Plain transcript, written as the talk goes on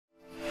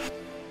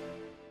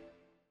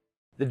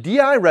The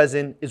DI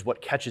resin is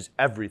what catches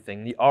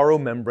everything the RO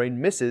membrane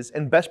misses,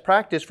 and best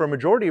practice for a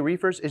majority of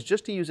reefers is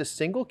just to use a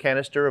single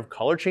canister of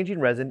color-changing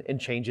resin and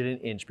change it an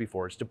inch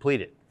before it's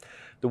depleted.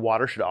 The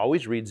water should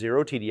always read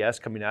 0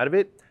 TDS coming out of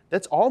it.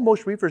 That's all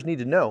most reefers need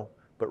to know,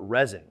 but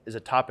resin is a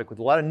topic with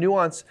a lot of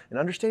nuance, and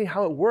understanding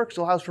how it works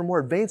allows for more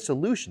advanced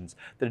solutions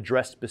that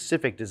address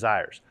specific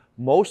desires,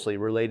 mostly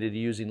related to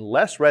using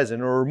less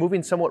resin or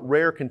removing somewhat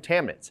rare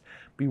contaminants.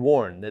 Be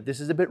warned that this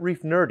is a bit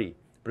reef nerdy,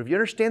 but if you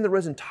understand the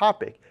resin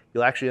topic,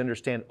 you'll actually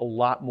understand a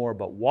lot more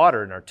about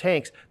water in our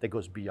tanks that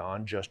goes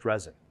beyond just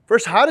resin.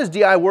 First, how does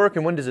DI work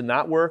and when does it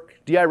not work?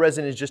 DI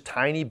resin is just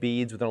tiny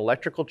beads with an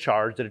electrical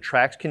charge that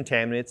attracts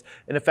contaminants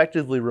and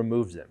effectively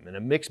removes them. In a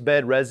mixed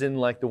bed resin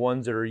like the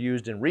ones that are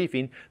used in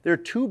reefing, there are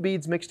two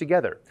beads mixed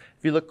together.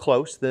 If you look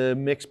close, the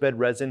mixed bed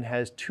resin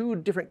has two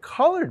different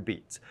colored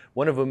beads.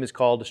 One of them is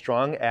called a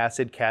strong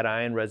acid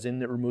cation resin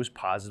that removes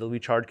positively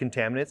charged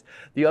contaminants.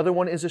 The other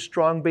one is a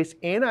strong base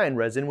anion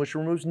resin which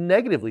removes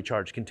negatively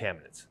charged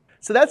contaminants.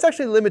 So that's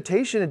actually the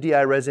limitation of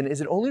DI resin,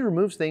 is it only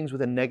removes things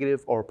with a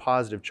negative or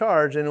positive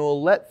charge, and it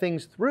will let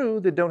things through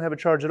that don't have a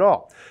charge at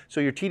all.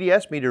 So your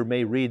TDS meter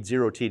may read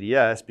 0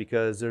 TDS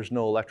because there's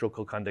no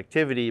electrical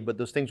conductivity, but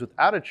those things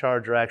without a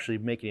charge are actually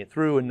making it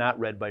through and not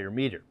read by your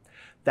meter.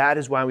 That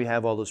is why we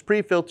have all those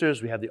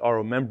pre-filters, we have the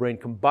RO membrane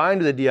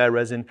combined with the DI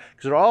resin,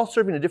 because they're all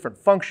serving a different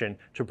function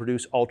to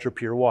produce ultra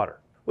pure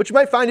water. What you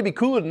might find to be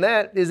cooler than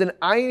that is an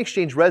ion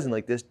exchange resin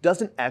like this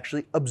doesn't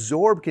actually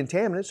absorb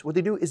contaminants. What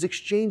they do is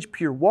exchange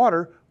pure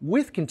water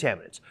with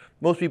contaminants.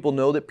 Most people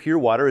know that pure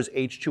water is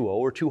H2O,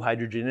 or two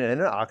hydrogen and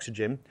an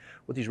oxygen.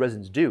 What these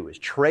resins do is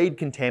trade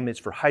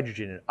contaminants for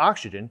hydrogen and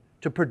oxygen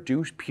to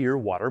produce pure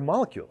water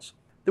molecules.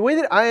 The way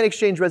that ion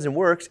exchange resin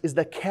works is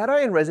that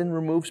cation resin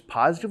removes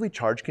positively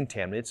charged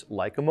contaminants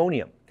like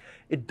ammonium.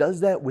 It does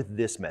that with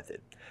this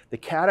method. The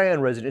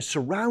cation resin is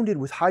surrounded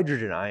with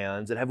hydrogen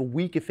ions that have a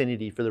weak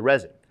affinity for the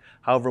resin.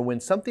 However, when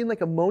something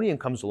like ammonium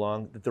comes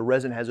along that the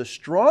resin has a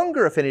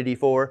stronger affinity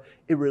for,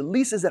 it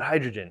releases that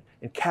hydrogen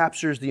and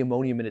captures the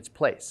ammonium in its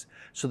place.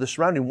 So the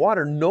surrounding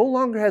water no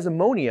longer has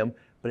ammonium,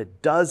 but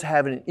it does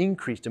have an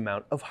increased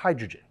amount of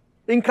hydrogen.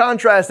 In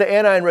contrast, the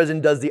anion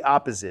resin does the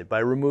opposite by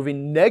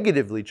removing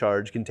negatively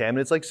charged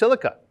contaminants like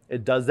silica.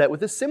 It does that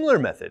with a similar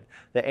method.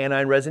 The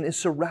anion resin is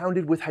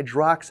surrounded with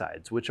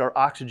hydroxides, which are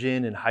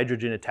oxygen and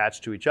hydrogen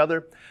attached to each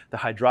other. The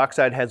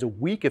hydroxide has a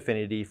weak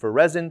affinity for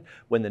resin.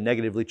 When the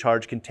negatively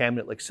charged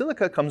contaminant like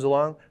silica comes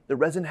along, the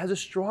resin has a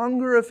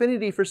stronger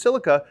affinity for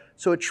silica,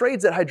 so it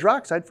trades that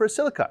hydroxide for a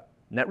silica.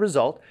 Net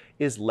result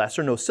is less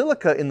or no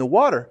silica in the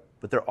water,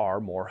 but there are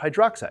more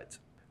hydroxides.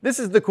 This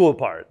is the cool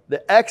part.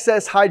 The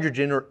excess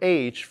hydrogen, or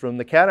H, from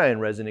the cation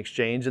resin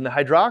exchange and the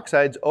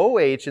hydroxides,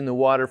 OH, in the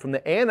water from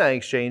the anion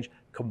exchange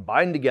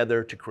combine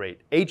together to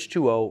create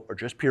H2O, or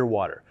just pure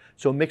water.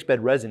 So mixed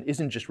bed resin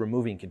isn't just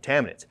removing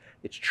contaminants,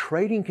 it's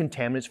trading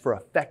contaminants for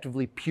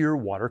effectively pure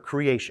water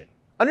creation.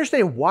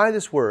 Understanding why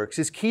this works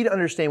is key to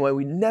understanding why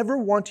we never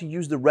want to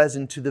use the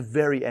resin to the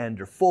very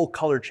end or full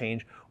color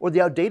change, or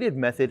the outdated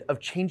method of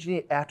changing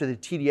it after the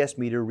TDS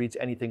meter reads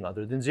anything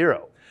other than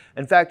 0.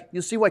 In fact,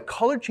 you'll see why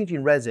color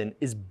changing resin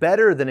is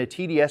better than a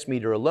TDS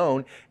meter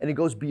alone, and it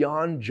goes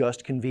beyond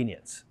just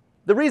convenience.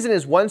 The reason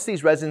is once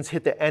these resins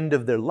hit the end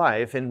of their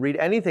life and read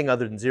anything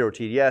other than 0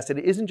 TDS, it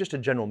isn't just a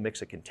general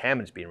mix of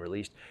contaminants being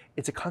released,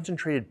 it's a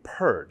concentrated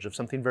purge of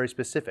something very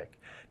specific.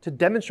 To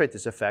demonstrate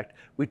this effect,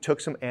 we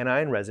took some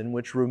anion resin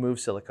which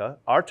removes silica.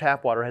 Our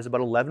tap water has about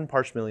 11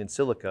 parts per million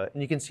silica,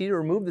 and you can see to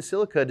remove the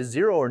silica to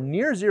 0 or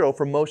near 0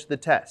 for most of the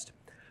test.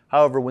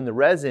 However, when the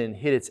resin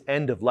hit its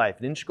end of life,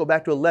 it didn't just go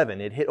back to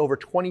 11, it hit over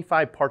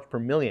 25 parts per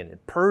million.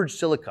 It purged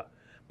silica.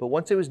 But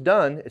once it was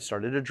done, it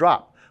started to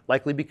drop,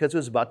 likely because it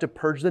was about to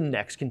purge the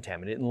next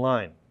contaminant in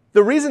line.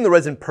 The reason the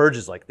resin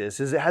purges like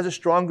this is it has a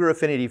stronger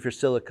affinity for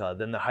silica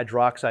than the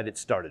hydroxide it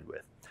started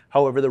with.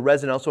 However, the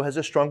resin also has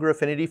a stronger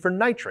affinity for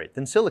nitrate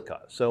than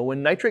silica. So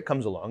when nitrate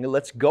comes along, it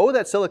lets go of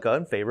that silica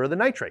in favor of the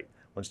nitrate.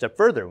 One step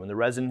further, when the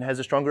resin has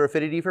a stronger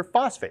affinity for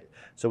phosphate.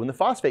 So when the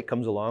phosphate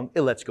comes along,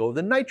 it lets go of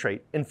the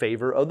nitrate in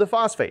favor of the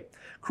phosphate,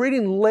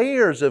 creating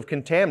layers of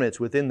contaminants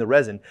within the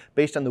resin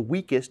based on the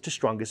weakest to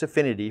strongest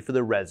affinity for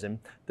the resin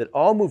that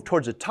all move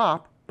towards the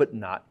top, but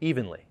not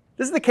evenly.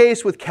 This is the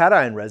case with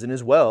cation resin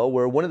as well,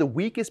 where one of the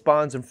weakest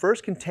bonds and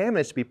first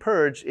contaminants to be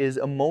purged is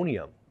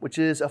ammonium, which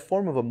is a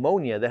form of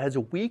ammonia that has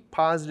a weak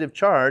positive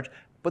charge,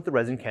 but the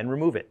resin can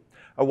remove it.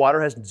 Our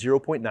water has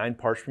 0.9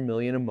 parts per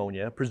million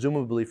ammonia,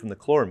 presumably from the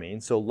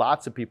chloramine, so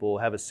lots of people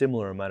have a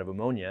similar amount of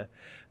ammonia.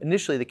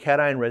 Initially, the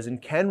cation resin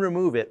can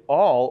remove it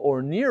all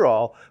or near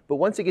all, but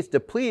once it gets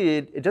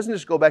depleted, it doesn't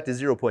just go back to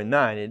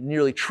 0.9, it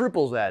nearly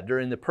triples that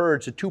during the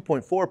purge to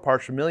 2.4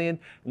 parts per million,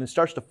 and then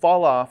starts to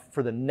fall off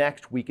for the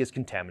next weakest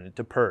contaminant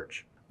to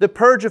purge. The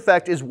purge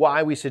effect is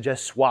why we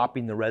suggest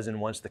swapping the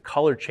resin once the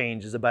color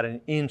change is about an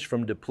inch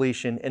from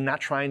depletion and not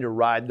trying to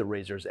ride the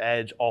razor's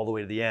edge all the way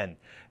to the end.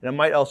 And it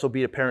might also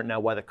be apparent now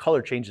why the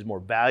color change is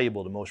more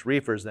valuable to most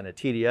reefers than a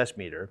TDS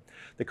meter.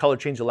 The color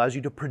change allows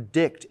you to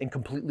predict and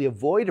completely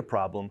avoid a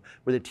problem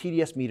where the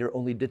TDS meter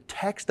only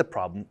detects the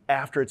problem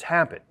after it's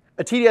happened.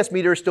 A TDS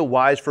meter is still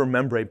wise for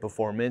membrane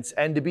performance,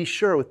 and to be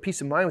sure with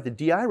peace of mind with the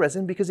DI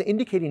resin because the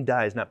indicating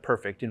dye is not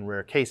perfect in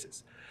rare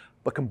cases.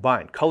 But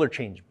combined, color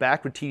change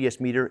backed with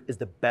TDS meter is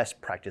the best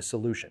practice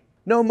solution.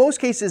 Now in most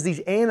cases,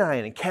 these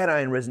anion and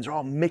cation resins are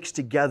all mixed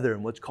together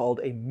in what's called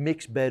a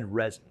mixed bed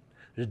resin.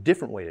 There's a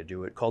different way to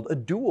do it called a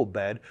dual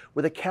bed,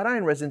 where the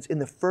cation resin's in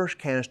the first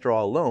canister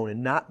all alone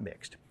and not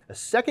mixed. A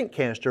second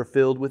canister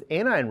filled with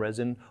anion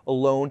resin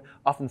alone,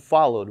 often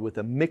followed with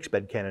a mixed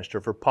bed canister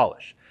for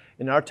polish.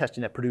 In our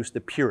testing, that produced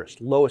the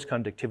purest, lowest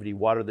conductivity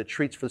water that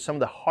treats for some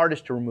of the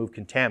hardest to remove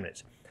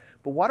contaminants.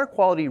 But water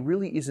quality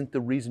really isn't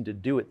the reason to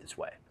do it this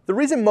way. The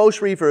reason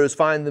most reefers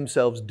find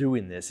themselves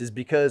doing this is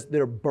because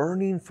they're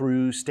burning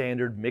through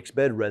standard mixed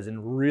bed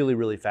resin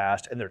really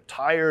fast, and they're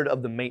tired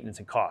of the maintenance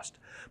and cost.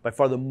 By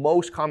far the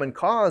most common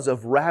cause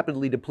of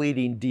rapidly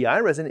depleting DI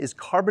resin is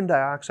carbon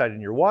dioxide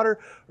in your water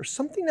or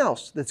something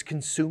else that's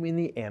consuming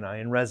the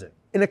anion resin.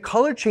 In a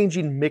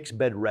color-changing mixed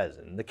bed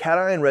resin, the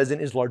cation resin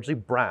is largely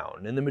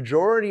brown, and the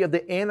majority of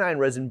the anion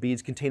resin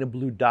beads contain a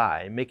blue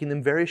dye, making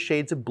them various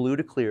shades of blue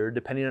to clear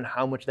depending on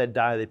how much that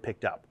dye they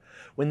picked up.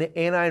 When the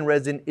anion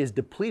resin is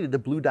depleted, the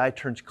blue dye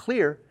turns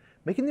clear,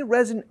 making the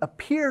resin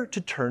appear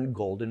to turn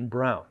golden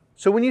brown.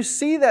 So when you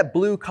see that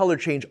blue color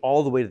change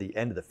all the way to the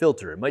end of the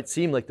filter, it might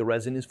seem like the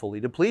resin is fully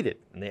depleted,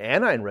 and the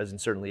anion resin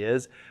certainly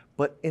is,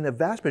 but in a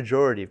vast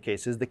majority of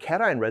cases, the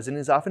cation resin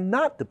is often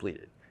not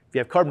depleted. If you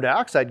have carbon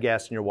dioxide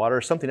gas in your water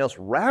or something else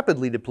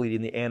rapidly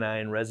depleting the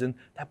anion resin,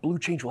 that blue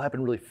change will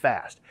happen really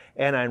fast.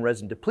 Anion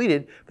resin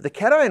depleted, but the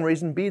cation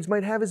resin beads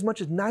might have as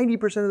much as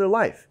 90% of their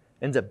life.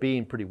 Ends up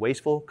being pretty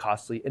wasteful,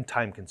 costly, and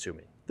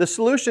time-consuming. The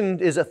solution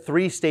is a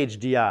three-stage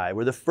DI,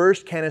 where the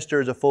first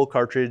canister is a full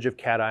cartridge of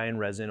cation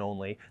resin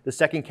only, the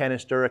second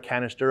canister a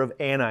canister of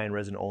anion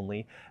resin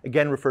only,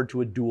 again referred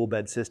to a dual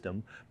bed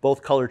system,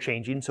 both color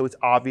changing so it's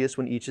obvious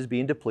when each is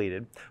being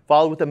depleted,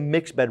 followed with a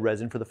mixed bed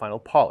resin for the final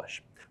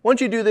polish. Once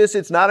you do this,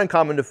 it's not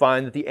uncommon to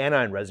find that the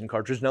anion resin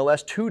cartridge now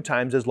lasts 2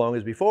 times as long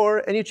as before,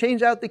 and you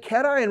change out the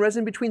cation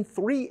resin between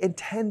 3 and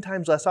 10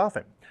 times less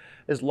often.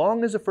 As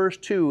long as the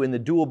first 2 in the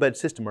dual bed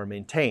system are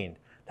maintained,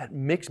 that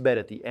mixed bed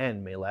at the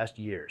end may last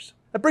years.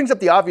 That brings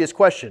up the obvious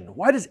question,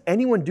 why does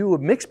anyone do a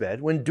mixed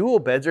bed when dual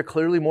beds are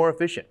clearly more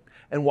efficient?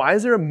 And why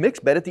is there a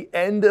mixed bed at the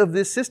end of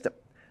this system?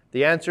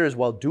 The answer is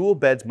while dual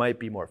beds might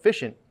be more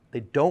efficient,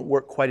 they don't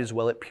work quite as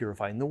well at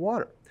purifying the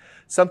water.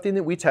 Something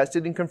that we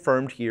tested and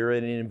confirmed here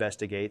and it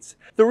investigates.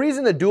 The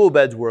reason the dual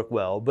beds work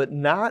well, but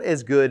not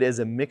as good as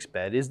a mixed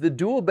bed, is the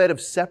dual bed of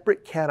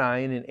separate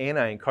cation and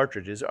anion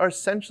cartridges are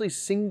essentially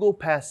single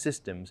pass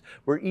systems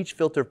where each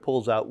filter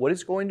pulls out what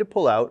it's going to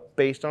pull out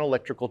based on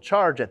electrical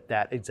charge at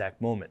that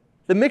exact moment.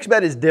 The mixed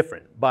bed is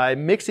different. By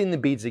mixing the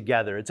beads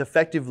together, it's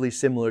effectively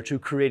similar to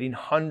creating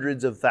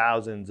hundreds of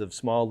thousands of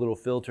small little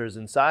filters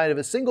inside of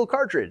a single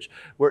cartridge,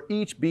 where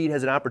each bead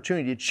has an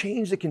opportunity to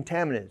change the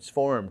contaminant's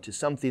form to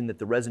something that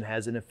the resin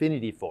has an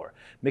affinity for.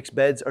 Mixed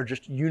beds are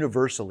just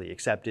universally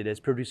accepted as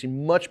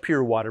producing much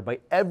pure water by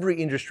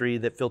every industry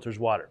that filters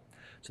water.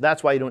 So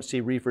that's why you don't see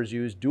reefers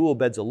use dual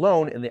beds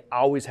alone, and they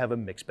always have a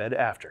mixed bed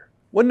after.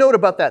 One note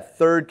about that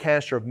third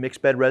canister of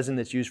mixed bed resin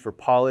that's used for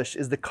polish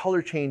is the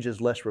color change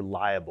is less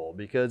reliable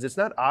because it's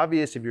not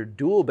obvious if your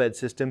dual bed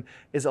system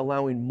is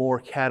allowing more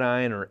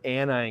cation or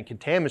anion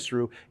contaminants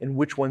through and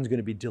which one's going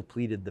to be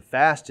depleted the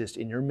fastest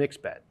in your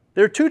mixed bed.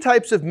 There are 2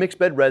 types of mixed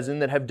bed resin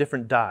that have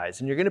different dyes,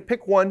 and you're going to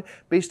pick one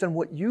based on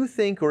what you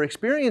think or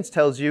experience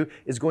tells you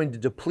is going to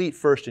deplete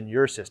first in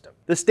your system.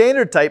 The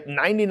standard type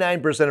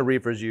 99% of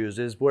reefers use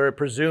is where it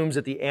presumes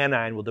that the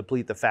anion will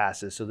deplete the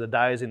fastest, so the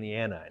dye is in the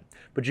anion.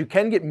 But you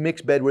can get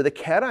mixed bed where the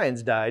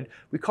cation's dyed.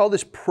 We call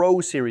this Pro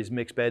Series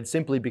mixed bed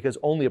simply because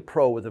only a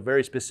pro with a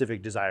very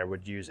specific desire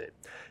would use it.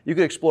 You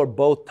could explore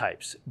both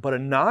types, but a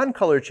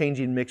non-color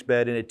changing mixed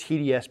bed in a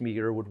TDS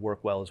meter would work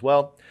well as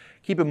well.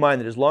 Keep in mind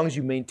that as long as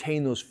you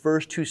maintain those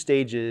first 2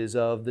 stages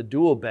of the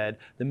dual bed,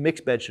 the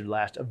mixed bed should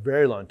last a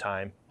very long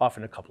time,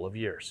 often a couple of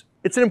years.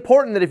 It's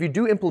important that if you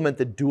do implement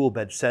the dual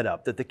bed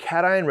setup, that the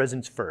cation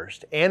resin's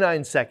first,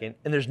 anion second,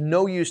 and there's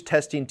no use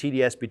testing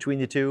TDS between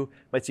the 2.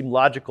 It might seem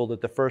logical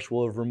that the first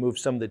will have removed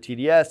some of the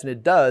TDS, and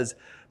it does,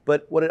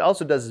 but what it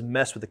also does is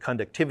mess with the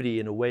conductivity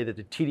in a way that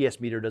the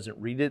TDS meter doesn't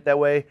read it that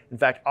way. In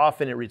fact,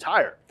 often it reads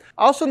higher.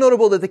 Also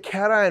notable that the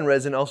cation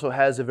resin also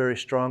has a very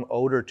strong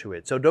odor to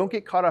it, so don't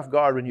get caught off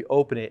guard when you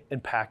open it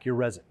and pack your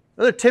resin.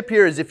 Another tip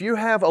here is if you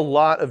have a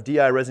lot of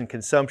DI resin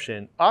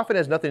consumption, often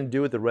has nothing to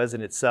do with the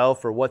resin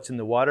itself or what's in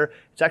the water,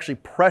 it's actually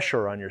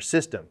pressure on your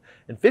system.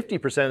 And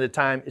 50% of the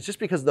time, it's just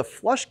because the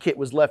flush kit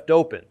was left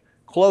open.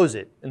 Close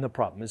it and the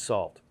problem is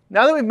solved.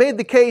 Now that we've made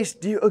the case,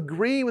 do you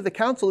agree with the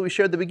counsel that we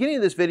shared at the beginning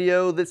of this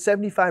video that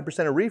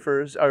 75% of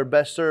reefers are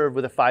best served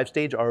with a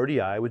 5-stage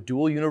RODI with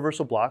dual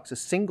universal blocks, a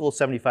single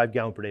 75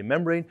 gallon per day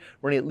membrane,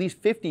 running at least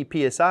 50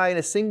 PSI, and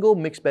a single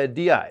mixed bed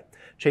DI?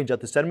 Change out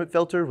the sediment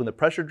filter when the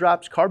pressure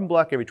drops, carbon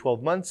block every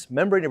 12 months,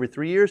 membrane every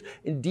 3 years,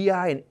 and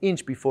DI an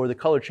inch before the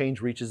color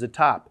change reaches the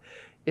top.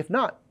 If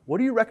not, what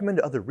do you recommend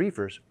to other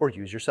reefers or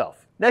use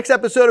yourself? Next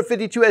episode of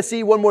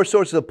 52SC, one more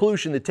source of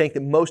pollution in the tank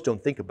that most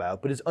don't think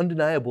about, but is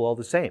undeniable all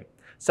the same.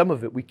 Some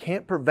of it we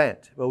can't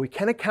prevent, but we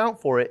can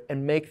account for it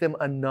and make them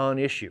a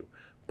non-issue.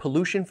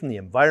 Pollution from the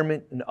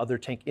environment and other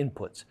tank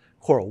inputs,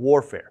 coral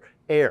warfare,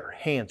 air,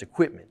 hands,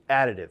 equipment,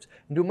 additives,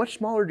 and to a much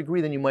smaller degree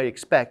than you might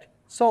expect,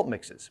 salt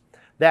mixes.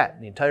 That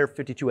and the entire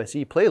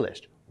 52SE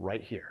playlist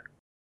right here.